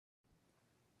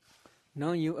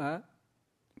Now you are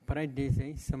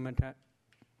practicing samatha,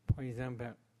 for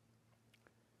example.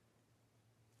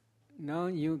 Now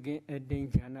you can attain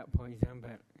jhana, for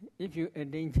example. If you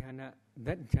attain jhana,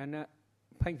 that jhana,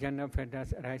 5 jhana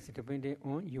factors arise depending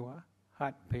on your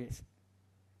heart pace.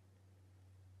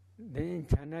 Then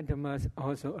jhana dhammas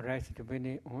also arise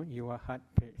depending on your heart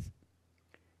pace.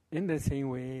 In the same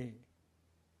way,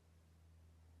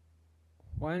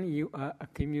 when you are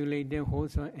accumulating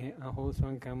wholesome and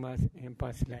unwholesome karmas in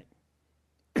past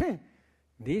life,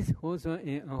 these wholesome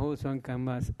and unwholesome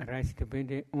karmas arise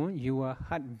depending on your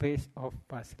heart base of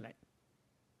past life.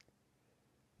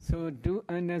 So to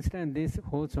understand these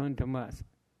wholesome dhammas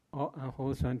or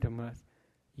unwholesome dhammas,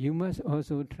 you must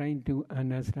also try to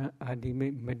understand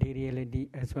ultimate materiality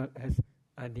as well as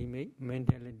ultimate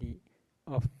mentality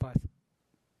of past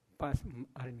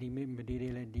ultimate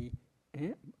materiality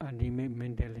and ultimate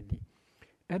mentality.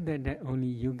 At that time only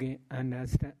you can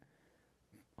understand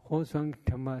wholesome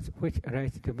dhammas which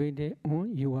arise depending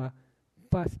on your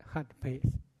past heart pace.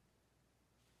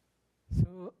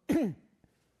 So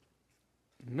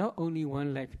not only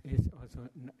one life is also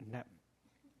enough.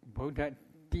 Buddha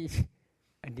teach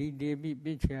adidevi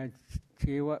pichya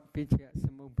chewa pichya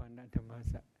samuppanna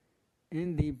dhammasa.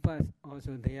 In the past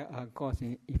also there are cause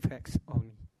and effects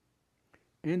only.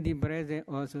 In the present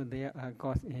also there are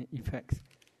cause and effects.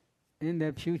 In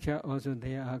the future also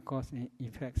there are cause and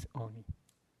effects only.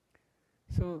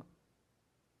 So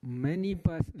many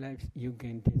past lives you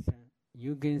can discern.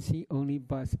 You can see only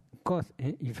past cause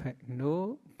and effect.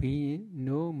 No being,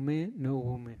 no man, no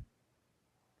woman.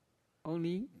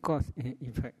 Only cause and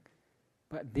effect.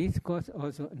 But this cause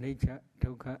also nature,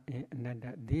 dukkha and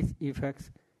anatta. These effects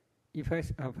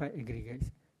are 5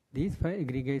 aggregates. These 5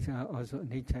 aggregates are also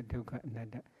nature, dukkha,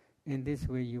 anatta. In this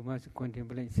way you must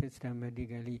contemplate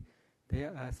systematically.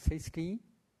 There are 60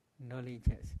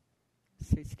 knowledges,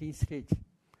 60 stages.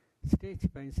 Stage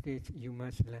by stage you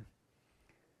must learn.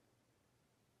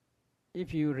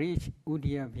 If you reach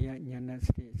Udiyabhya Jnana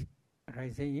stage,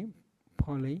 rising in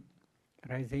falling,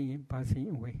 rising in passing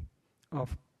away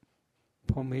of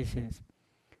formations,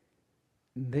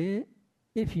 then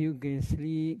if you can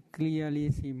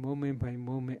clearly see moment by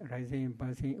moment rising and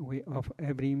passing away of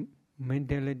every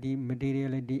mentality,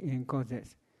 materiality and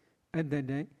causes, at that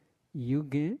time you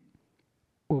can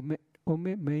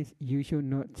omit means you should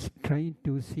not try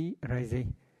to see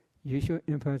rising. You should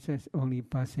emphasize only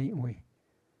passing away.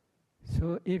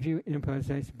 So if you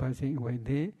emphasize passing away,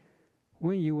 then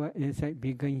when you are inside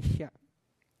becoming sharp,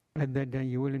 at that time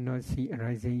you will not see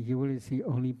rising, you will see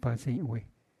only passing away.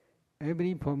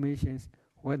 Every formation,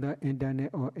 whether internal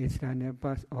or external,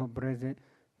 past or present,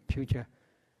 future,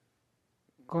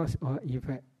 cause or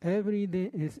effect,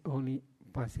 everything is only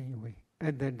passing away.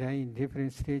 At that time,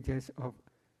 different stages of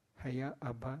higher,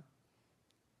 upper,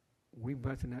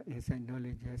 vipassana insight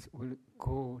knowledges will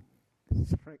go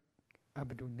straight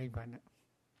up to Nibbana.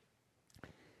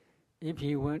 If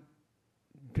you want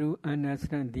to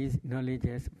understand these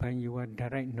knowledges by your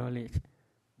direct knowledge,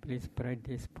 please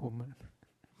practice 4 months.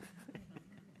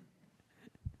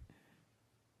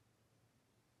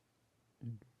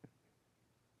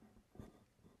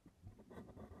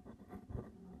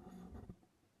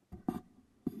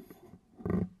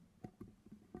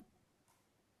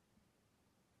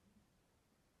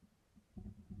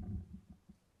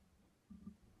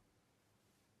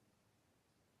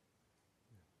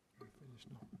 We finish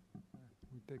now.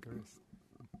 We take a rest.